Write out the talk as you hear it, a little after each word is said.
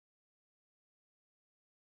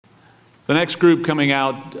The next group coming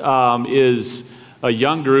out is a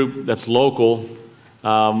young group that's local.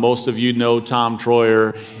 Most of you know Tom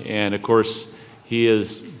Troyer, and of course, he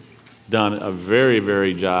has done a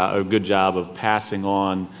very good job of passing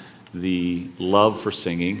on the love for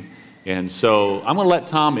singing. And so I'm going to let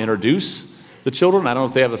Tom introduce the children. I don't know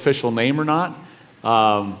if they have an official name or not,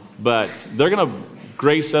 but they're going to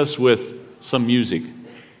grace us with some music.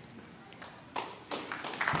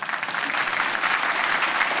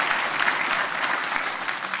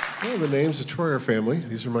 Well, the name's the Troyer family.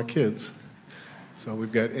 These are my kids. So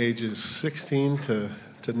we've got ages 16 to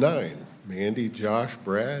 9. Mandy, Josh,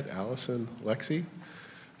 Brad, Allison, Lexi.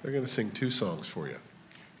 They're going to sing 2 songs for you.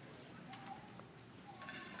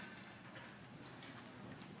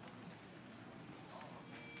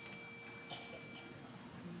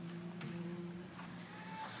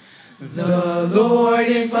 The Lord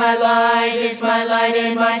is my light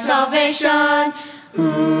and my salvation.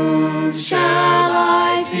 Whom shall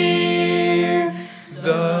I fear?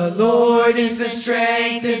 The Lord is the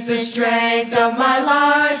strength of my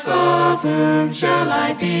life. Of whom shall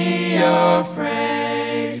I be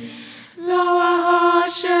afraid? Though a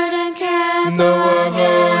host should encamp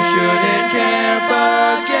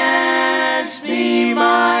against me,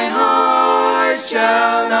 my heart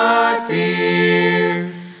shall not fear.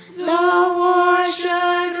 Though war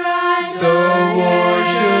should rise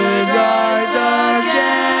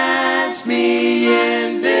against me,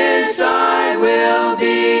 in this I will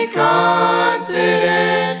be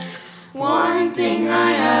confident. One thing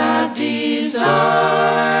I have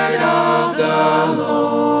desired of the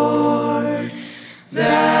Lord,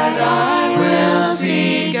 that I will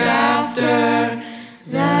seek after,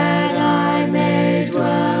 that I may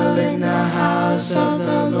dwell in the house of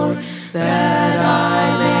the Lord, that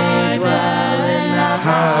I may dwell in the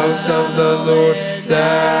house of the Lord,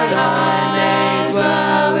 that I may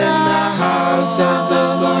dwell in the house of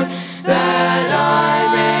the Lord, that I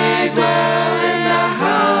may dwell in the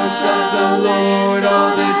house of the Lord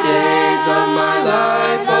all the days of my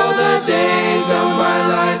life, all the days of my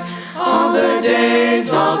life, all the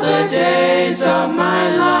days of my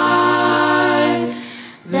life,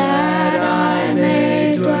 that I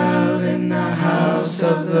may dwell in the house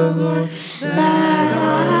of the Lord, that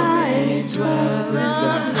I may dwell in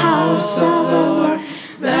the house of the Lord,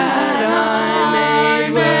 that I may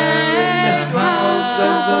dwell in the house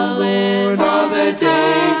of the Lord all the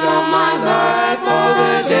days of my life, all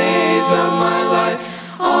the days of my life,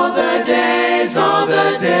 all the days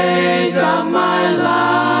of my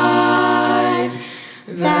life,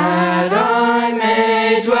 that I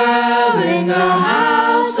may dwell in the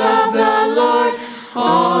house of the Lord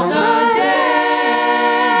all the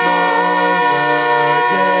days of my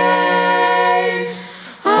life.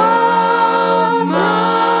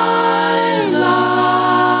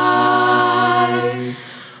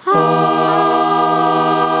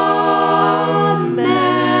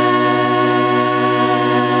 Amen.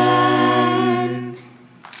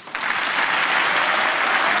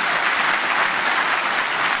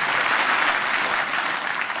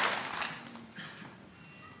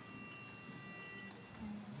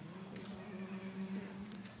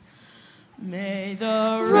 May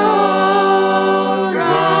the road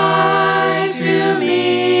rise to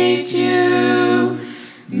meet you.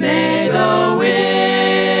 May the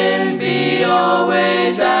wind be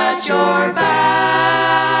always at your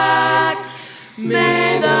back.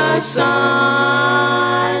 May the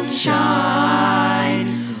sun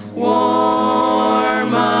shine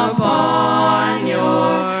warm upon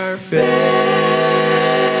your face.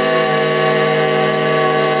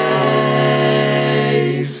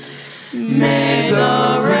 May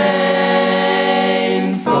the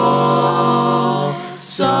rain fall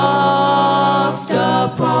soft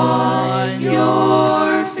upon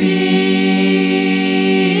your fields,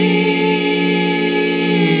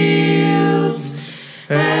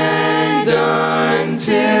 and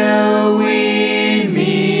until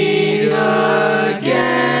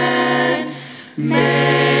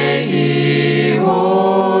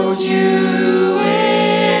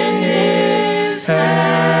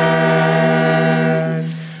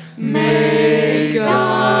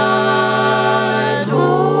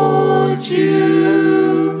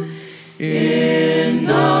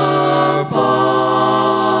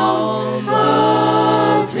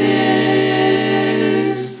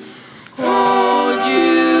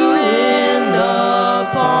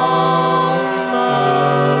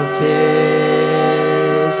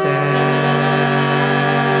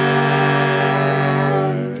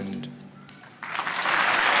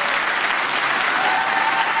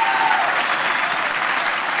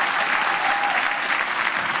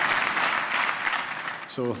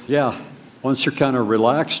So, yeah, once you're kind of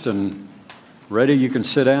relaxed and ready, you can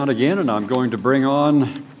sit down again, and I'm going to bring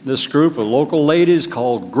on this group of local ladies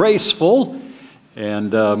called Graceful,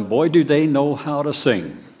 and boy, do they know how to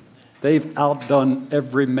sing. They've outdone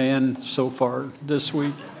every man so far this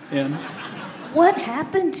week. And what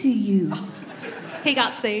happened to you? He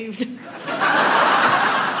got saved.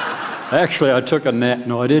 actually, I took a nap.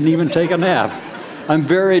 No, I didn't even take a nap. I'm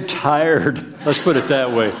very tired. Let's put it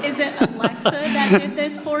that way. Is it Alexa that did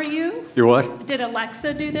this for you? You're what? Did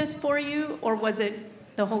Alexa do this for you, or was it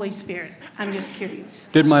the Holy Spirit? I'm just curious.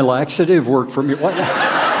 Did my laxative work for me? What?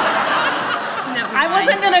 I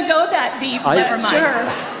wasn't going to go that deep, but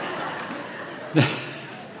sure.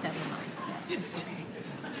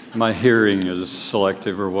 My hearing is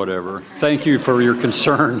selective or whatever. Thank you for your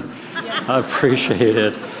concern. Yes. I appreciate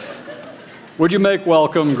it. Would you make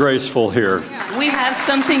welcome Graceful here? We have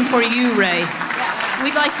something for you, Ray.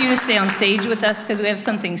 We'd like you to stay on stage with us because we have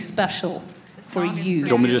something special for you. Do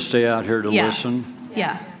you want me to stay out here to listen?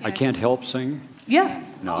 Yeah. I can't help sing? Yeah.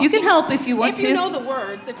 No. You can help if you want to. If you know the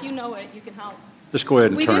words, if you know it, you can help. Just go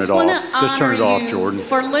ahead and turn it off. Just turn it off, Jordan.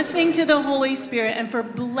 For listening to the Holy Spirit and for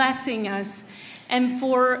blessing us and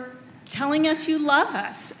for telling us you love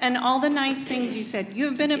us and all the nice things you said. You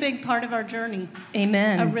have been a big part of our journey.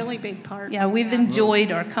 Amen. A really big part. Yeah, we've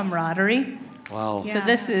enjoyed our camaraderie. Wow. So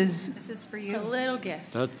this is for you. It's a little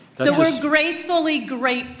gift. So we're gracefully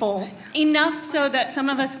grateful, enough so that some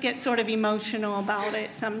of us get sort of emotional about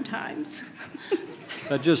it sometimes.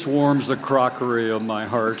 That just warms the crockery of my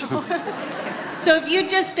heart. So if you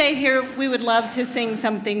just stay here, we would love to sing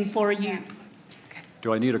something for you.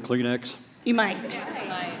 Do I need a Kleenex? You might.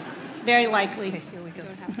 Very likely. Okay, here we go.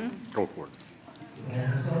 Go for it.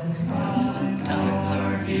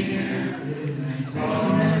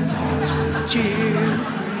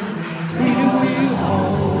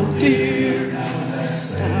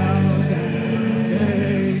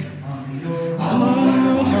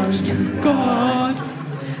 Our hearts to God,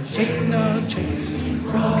 faith not chasing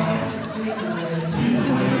rod,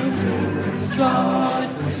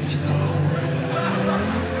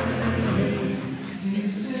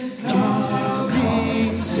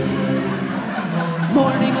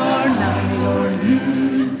 morning or night or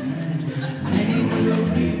noon, many will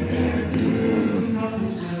meet their doom.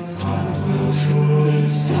 Songs will surely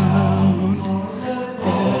sound,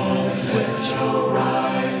 all which shall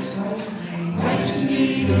rise, righteous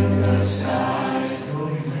meet in the skies.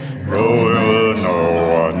 No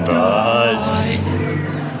one dies.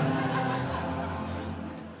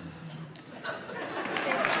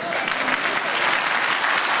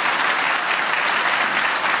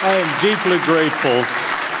 I am deeply grateful.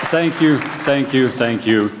 Thank you, thank you, thank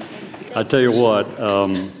you. I tell you what.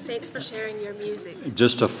 Thanks for sharing your music.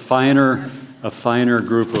 Just a finer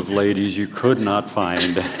group of ladies you could not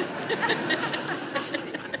find.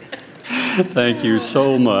 Thank you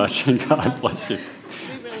so much, and God bless you.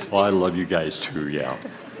 Well, I love you guys too, yeah.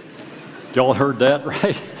 Y'all heard that,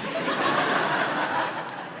 right?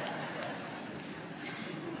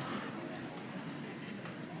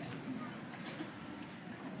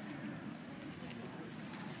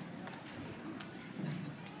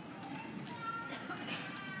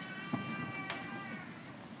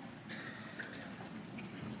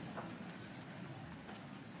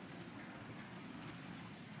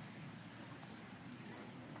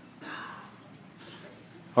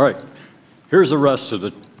 All right, here's the rest of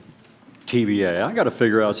the TBA. I got to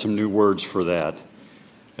figure out some new words for that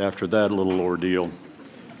after that little ordeal.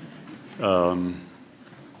 I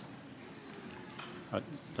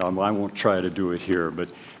won't try to do it here, but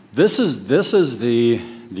this is the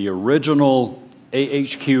original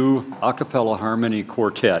AHQ a cappella harmony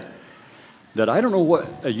quartet that I don't know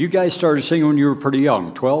what, you guys started singing when you were pretty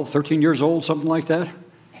young, 12, 13 years old, something like that?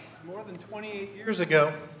 More than 28 years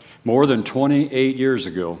ago. More than 28 years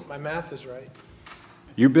ago. My math is right.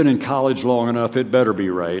 You've been in college long enough, it better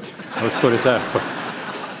be right. Let's put it that way.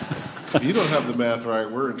 If you don't have the math right,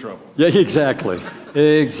 we're in trouble. Yeah, exactly.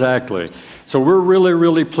 Exactly. So we're really,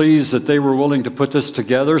 really pleased that they were willing to put this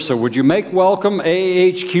together. So would you make welcome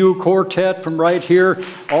AHQ Quartet from right here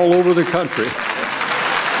all over the country.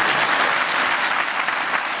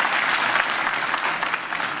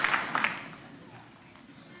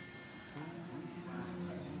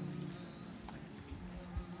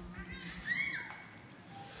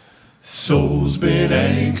 Soul's been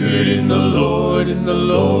anchored in the Lord, in the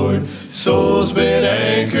Lord. Soul's been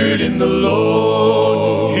anchored in the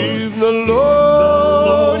Lord. In the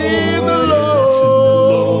Lord, in the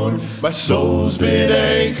Lord. My soul's been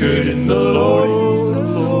anchored in the Lord, in the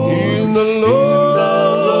Lord. In the Lord,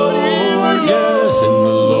 yes, in the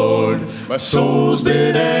Lord. My soul's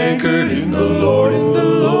been anchored in the Lord, in the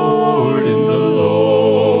Lord, in the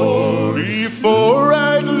Lord. Before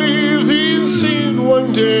I'd live in sin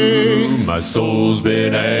one day, my soul's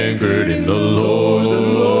been anchored in the Lord, the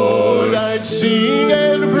Lord. I'd sing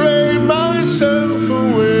and pray myself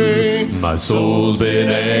away. My soul's been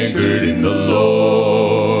anchored in the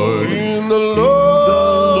Lord, in the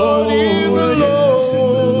Lord, in the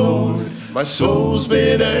Lord. My soul's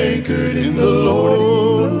been anchored in the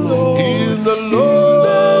Lord, in the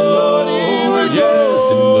Lord,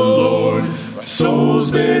 yes, in the Lord. My soul's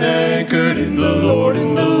been anchored in the Lord,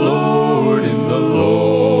 in the Lord, in the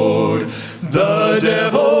Lord. The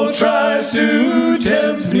devil tries to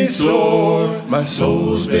tempt me sore. My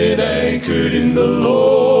soul's been anchored in the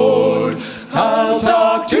Lord. I'll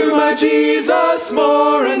talk to my Jesus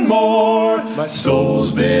more and more. My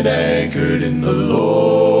soul's been anchored in the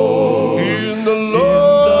Lord. In the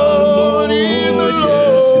Lord, in the Lord,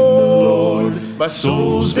 yes, in the Lord. My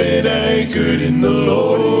soul's been anchored in the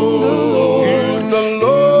Lord, in the Lord. In the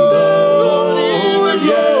Lord,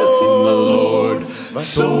 yes, in the Lord. My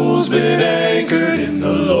soul's been anchored in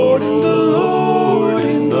the Lord, in the Lord,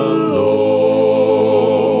 in the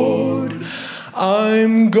Lord.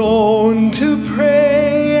 I'm going to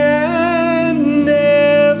pray and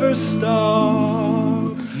never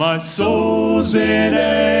stop. My soul's been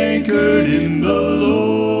anchored in the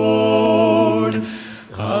Lord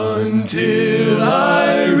until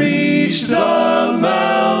I reach the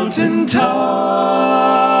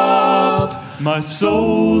mountaintop. My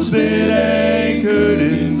soul's been anchored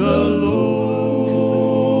in the Lord.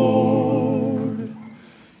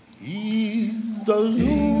 In the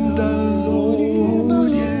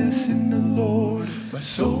Lord, yes, in the Lord. My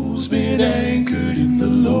soul's been anchored in the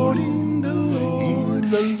Lord, in the Lord,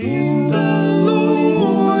 in the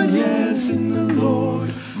Lord, yes, in the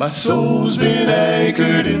Lord. My soul's been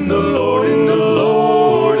anchored in the Lord, in the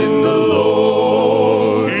Lord, in the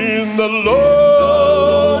Lord, in the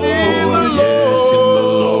Lord, in the yes, in the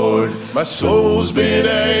Lord. My soul's been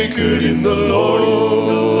anchored in the Lord, in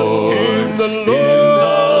the Lord, in the Lord,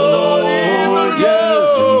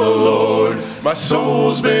 yes, in the Lord. My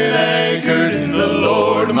soul's been anchored in the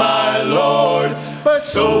Lord, my Lord. My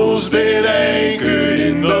soul's been anchored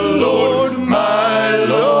in the Lord, my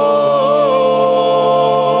Lord.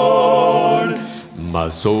 My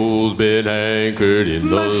soul's been anchored in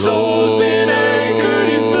the Lord. My soul's been anchored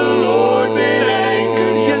in the Lord, been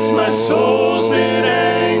anchored. Yes, my soul's been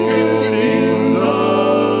anchored in the Lord.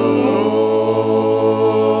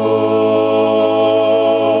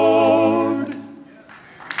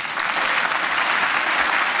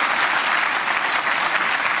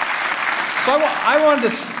 So I wanted to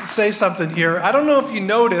say something here. I don't know if you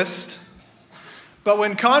noticed, but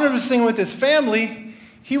when Conrad was singing with his family,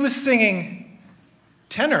 he was singing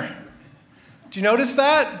tenor. Did you notice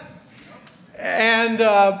that? And,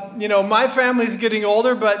 my family's getting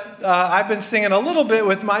older, but I've been singing a little bit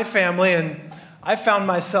with my family, and I found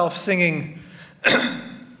myself singing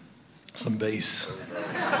some bass.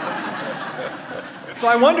 So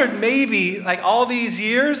I wondered maybe, like all these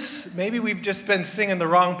years, maybe we've just been singing the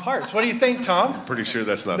wrong parts. What do you think, Tom? Pretty sure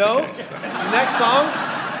that's not No? the case. Next song?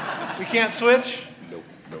 We can't switch? Nope.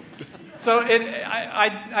 So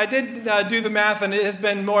I did do the math, and it has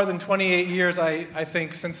been more than 28 years, I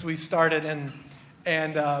think, since we started.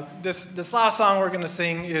 And this last song we're going to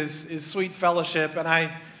sing is Sweet Fellowship. And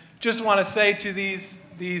I just want to say to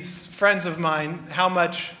these friends of mine how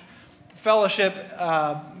much fellowship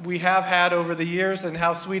we have had over the years and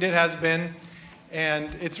how sweet it has been.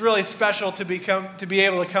 And it's really special to be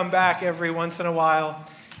able to come back every once in a while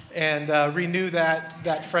and renew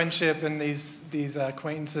that friendship and these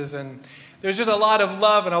acquaintances. And there's just a lot of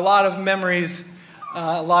love and a lot of memories,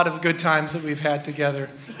 a lot of good times that we've had together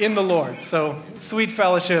in the Lord. So, Sweet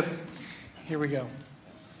Fellowship, here we go.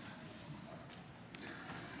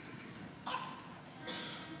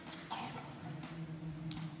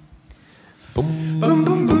 Boom, boom,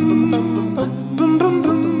 boom, boom, boom, boom, boom, boom,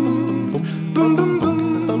 boom.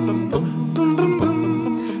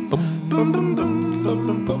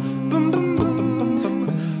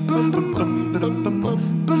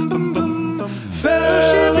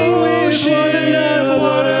 Fellowshipping with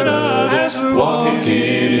one another as we're walking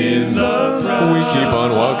in the light. We keep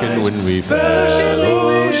on walking when we Fellowshipping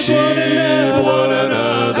with one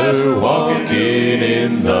another, walking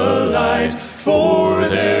in the light. For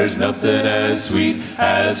there's nothing as sweet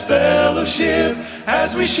as fellowship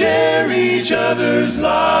as we share each other's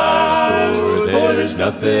lives. For there's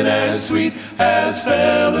nothing as sweet as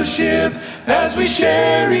fellowship as we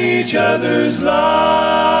share each other's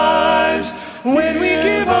lives. When we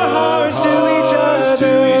give our hearts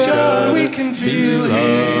to each other, we can feel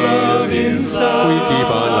His love inside. We keep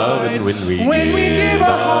on loving when we give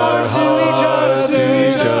our hearts to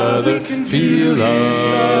each other. We can feel His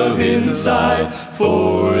love inside.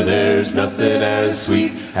 For there's nothing as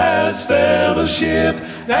sweet as fellowship,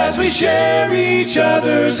 as we share each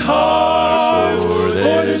other's hearts. For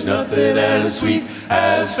there's nothing as sweet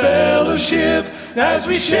as fellowship, as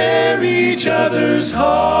we share each other's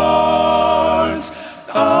hearts.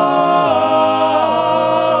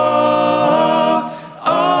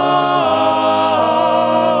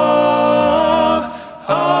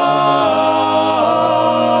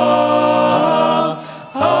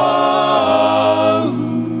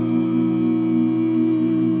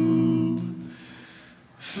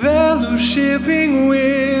 Fellowshipping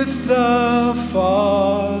with the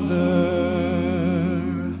Father,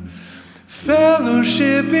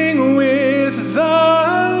 fellowshipping with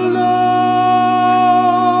the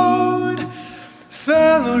Lord,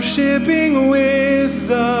 fellowshipping with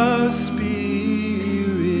the Spirit,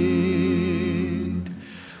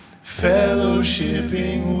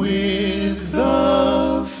 fellowshipping with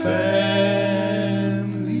the family,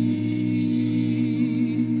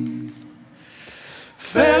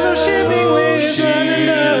 fellowshipping with one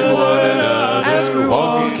another as we're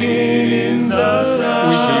walking in the light.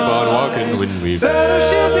 We keep on walking when we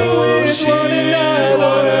Fellowshipping with one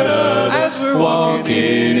another as we're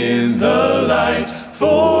walking in the light.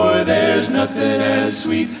 For there's nothing as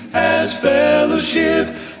sweet as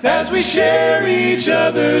fellowship, as we share each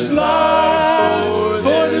other's lives. For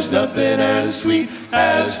there's nothing as sweet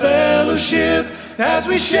as fellowship, as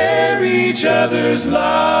we share each other's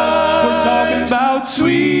lives. We're talking about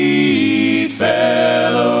sweet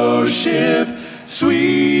fellowship,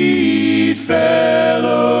 sweet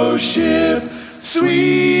fellowship,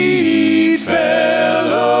 sweet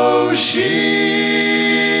fellowship.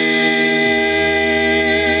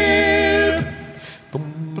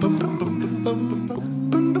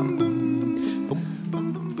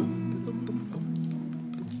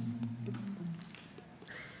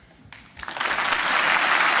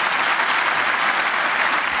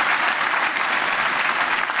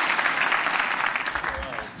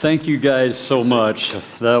 Thank you guys so much.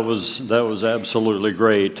 That was absolutely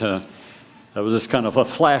great. That was just kind of a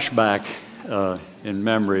flashback in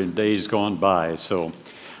memory in days gone by. So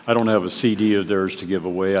I don't have a CD of theirs to give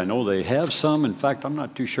away. I know they have some. In fact, I'm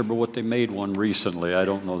not too sure about what they made one recently. I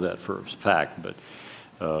don't know that for a fact, but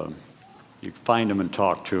you find them and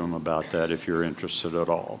talk to them about that if you're interested at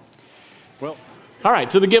all. Well, all right,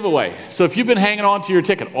 to the giveaway. So if you've been hanging on to your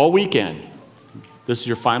ticket all weekend, this is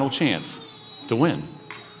your final chance to win.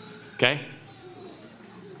 Okay?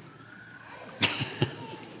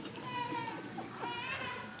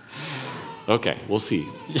 Okay, we'll see.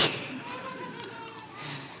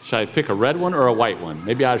 Should I pick a red one or a white one?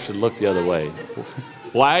 Maybe I should look the other way.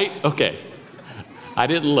 White? Okay. I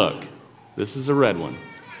didn't look. This is a red one.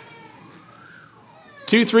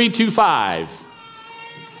 2325.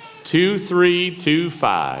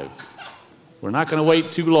 2325. We're not going to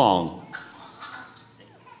wait too long.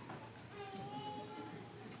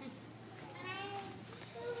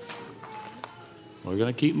 We're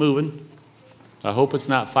going to keep moving. I hope it's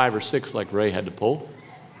not 5 or 6 like Ray had to pull.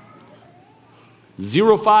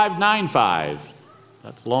 0595.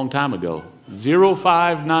 That's a long time ago.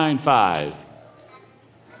 0595.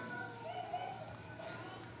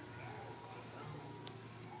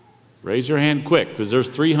 Raise your hand quick, because there's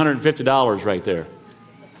 $350 right there.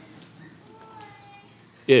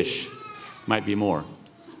 Ish. Might be more.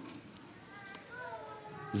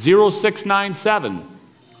 0697.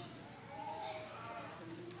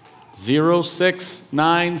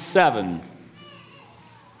 0697.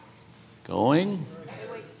 Going.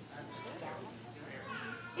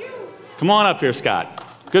 Come on up here, Scott.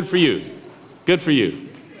 Good for you. Good for you.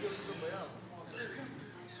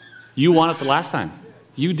 You won it the last time.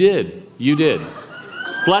 You did. You did.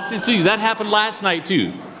 Blessings to you. That happened last night,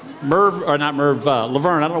 too. Laverne, I don't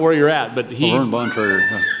know where you're at, but he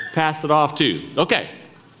passed it off, too. Okay.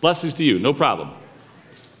 Blessings to you. No problem.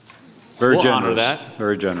 Very we'll generous. Honor that.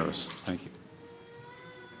 Very generous. Thank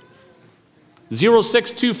you.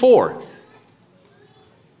 0624.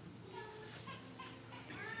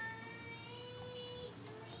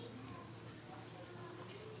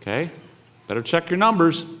 Okay. Better check your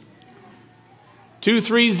numbers.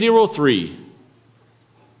 2303.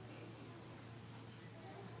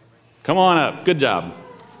 Come on up. Good job.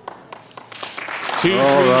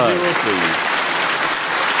 2303.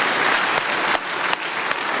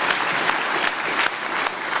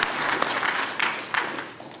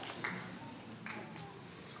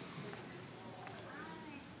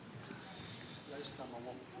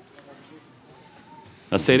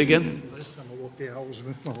 Now say it again. Last time I walked the aisle was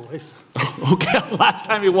with my wife. Okay, last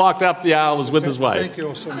time he walked up the aisle was with his wife. Thank you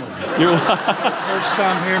all so much. You're- First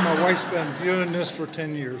time here, my wife's been viewing this for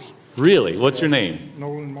 10 years. Really? What's your name?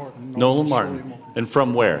 Nolan Martin. Nolan Shirley Martin. And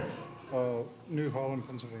from where? New Holland,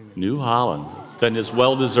 Pennsylvania. New Holland. Then it's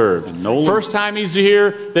well deserved. First time he's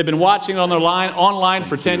here. They've been watching on their online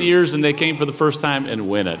for 10 years, and they came for the first time and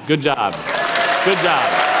win it. Good job. Good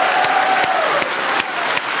job.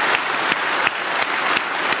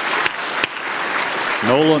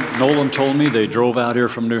 Nolan told me they drove out here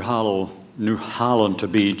from New Holland to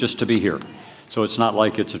be here. So it's not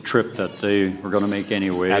like it's a trip that they were going to make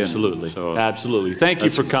anyway. Absolutely. Absolutely. Thank you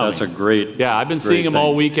for coming. That's a great. Yeah, I've been great seeing him thing.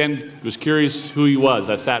 all weekend. Was curious who he was.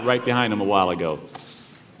 I sat right behind him a while ago.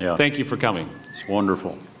 Yeah. Thank you for coming. It's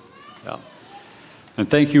wonderful. Yeah. And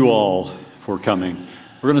thank you all for coming.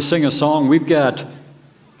 We're going to sing a song. We've got,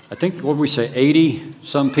 I think, what did we say, 80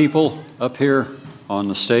 some people up here on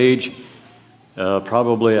the stage.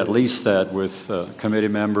 Probably at least that with committee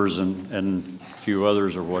members and a few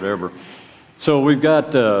others or whatever. So we've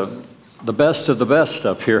got the best of the best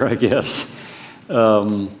up here, I guess.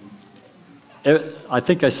 I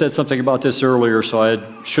think I said something about this earlier, so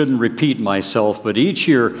I shouldn't repeat myself, but each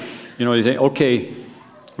year, you know, you think, okay,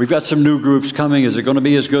 we've got some new groups coming. Is it going to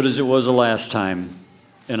be as good as it was the last time?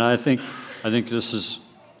 And I think this is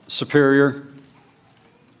superior.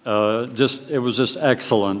 It was just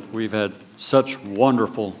excellent. We've had such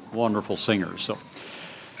wonderful, wonderful singers.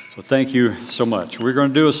 So thank you so much. We're going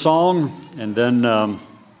to do a song, and then,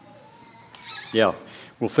 yeah,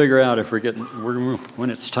 we'll figure out if when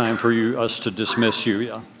it's time for us to dismiss you.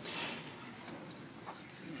 Yeah.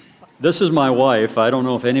 This is my wife. I don't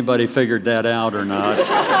know if anybody figured that out or not.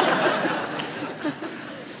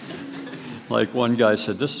 Like one guy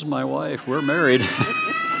said, "This is my wife. We're married."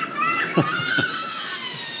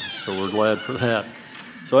 So we're glad for that.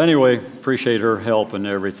 So anyway, appreciate her help and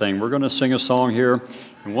everything. We're going to sing a song here.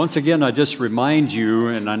 And once again, I just remind you,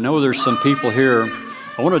 and I know there's some people here,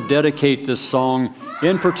 I want to dedicate this song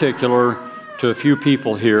in particular to a few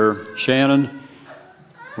people here. Shannon,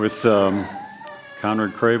 with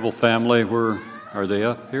Conrad Crable family, are they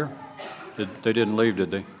up here? They didn't leave,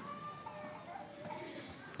 did they?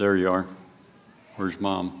 There you are. Where's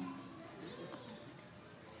Mom?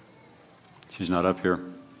 She's not up here.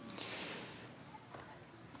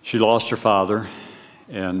 She lost her father,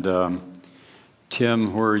 and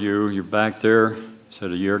Tim, where are you? You're back there. Said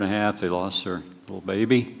 1.5 years they lost their little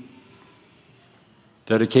baby.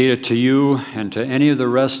 Dedicated to you and to any of the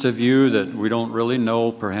rest of you that we don't really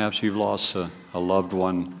know. Perhaps you've lost a loved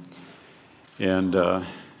one. And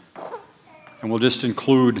we'll just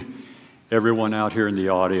include everyone out here in the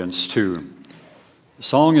audience too. The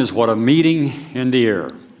song is What a Meeting in the Air.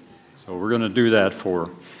 So we're going to do that for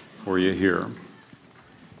you here.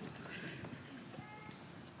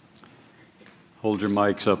 Hold your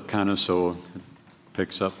mics up kind of so it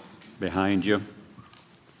picks up behind you.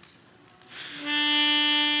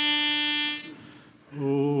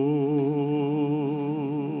 Oh,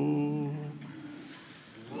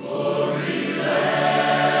 glory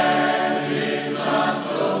land is not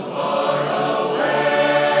so far away,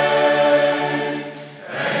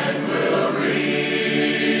 and will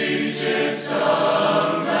reach its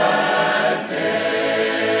some that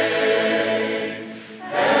day.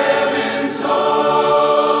 Heaven's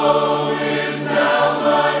home is now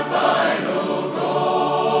my final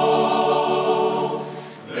goal,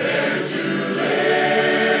 there to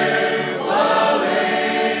live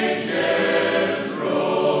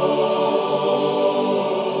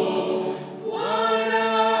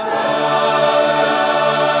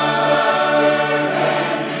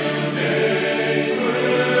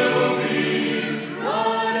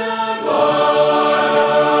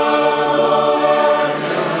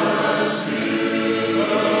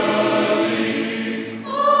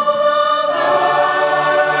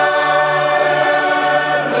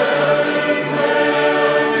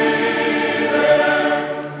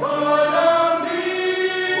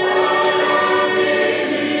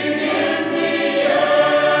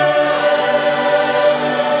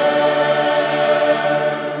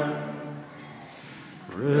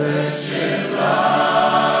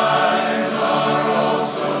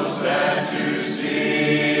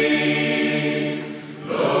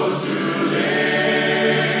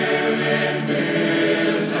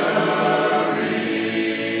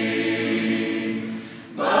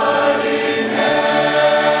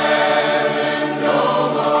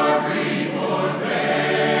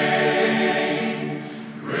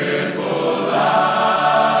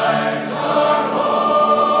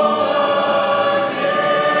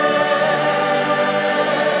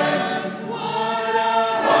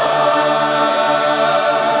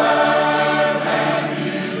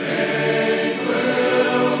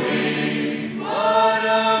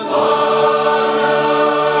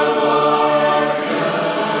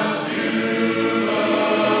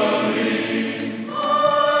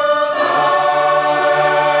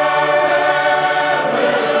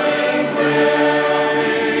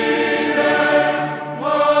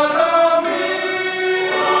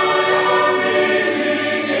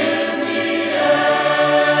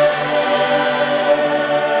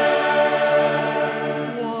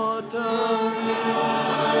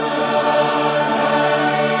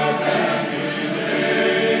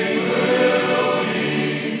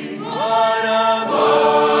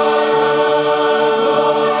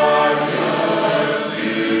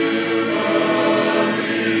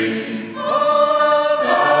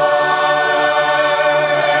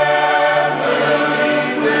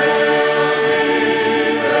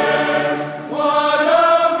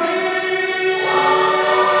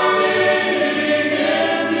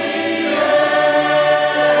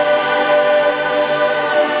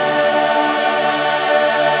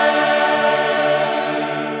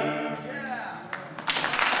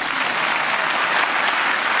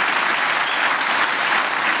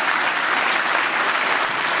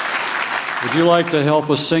Would you like to help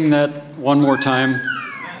us sing that one more time?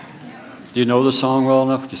 Do you know the song well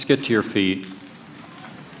enough? Just get to your feet.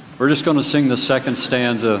 We're just going to sing the second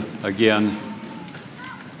stanza again.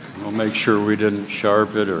 We'll make sure we didn't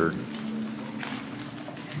sharp it or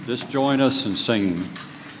just join us and sing.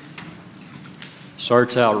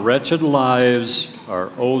 Starts out, wretched lives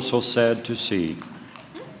are oh so sad to see.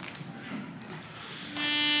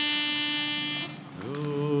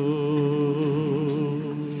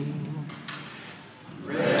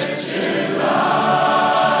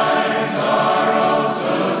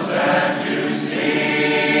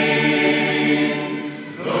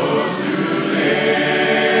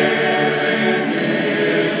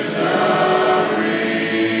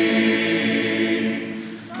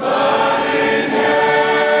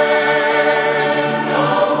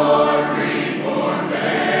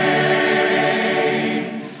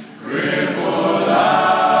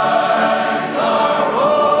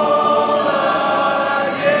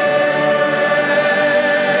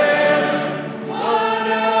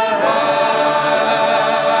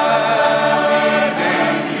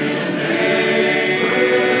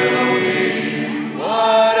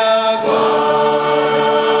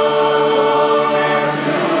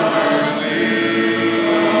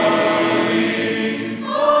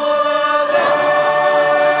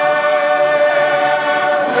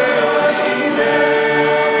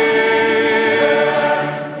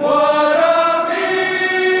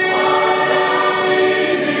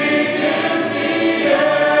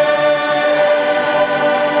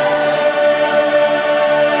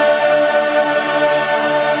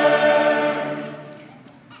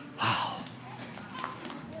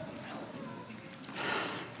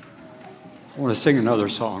 I want to sing another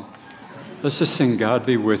song. Let's just sing God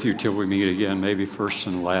Be With You Till We Meet Again, maybe first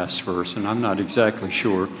and last verse. And I'm not exactly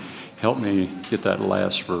sure. Help me get that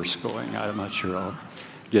last verse going. I'm not sure I'll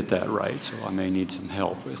get that right, so I may need some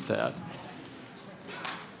help with that.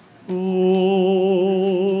 Oh,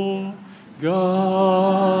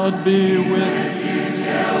 God be with you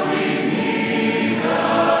till we meet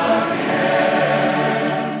again.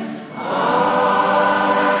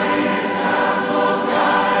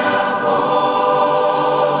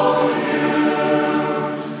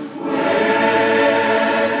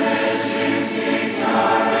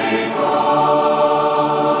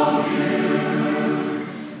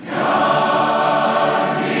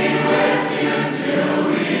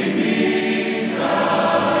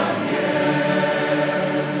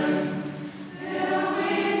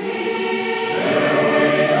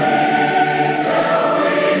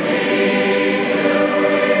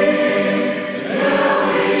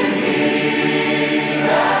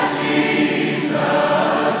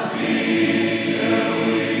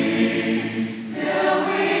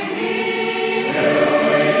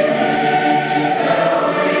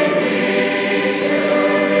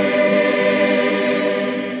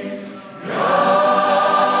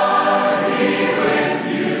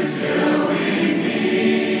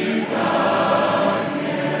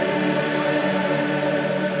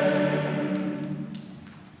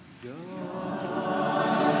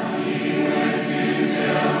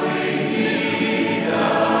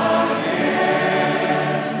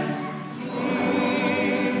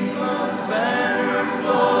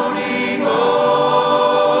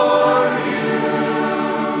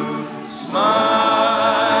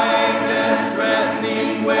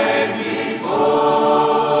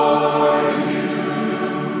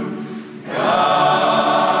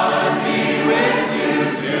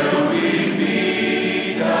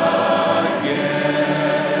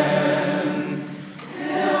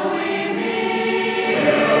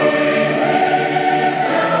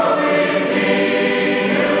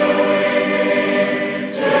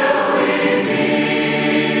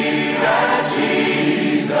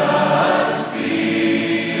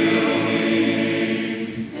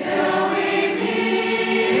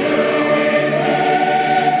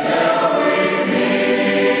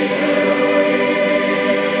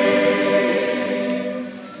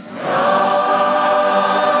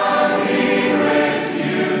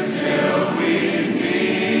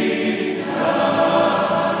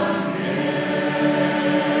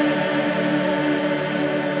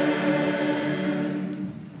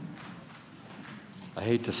 I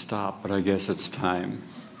hate to stop, but I guess it's time.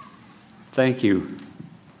 Thank you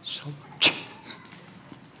so much.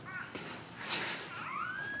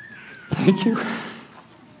 Thank you.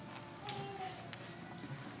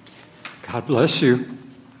 God bless you.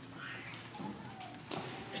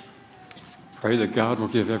 Pray that God will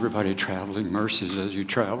give everybody traveling mercies as you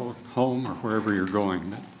travel home or wherever you're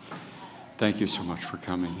going. Thank you so much for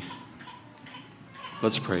coming.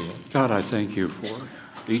 Let's pray. God, I thank you for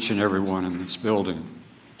each and every one in this building.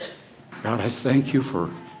 God, I thank you for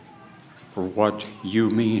what you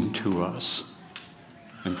mean to us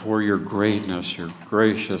and for your greatness, your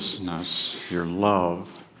graciousness, your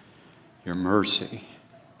love, your mercy.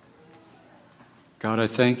 God, I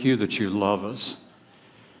thank you that you love us.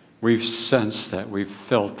 We've sensed that. We've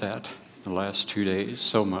felt that the last 2 days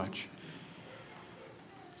so much.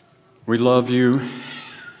 We love you.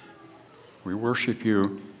 We worship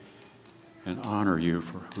you and honor you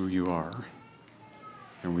for who you are.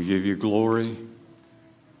 And we give you glory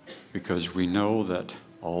because we know that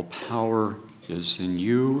all power is in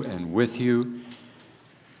you and with you.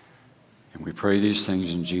 And we pray these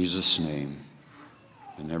things in Jesus' name.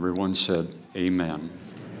 And everyone said, amen.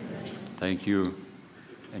 Thank you,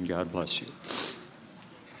 and God bless you.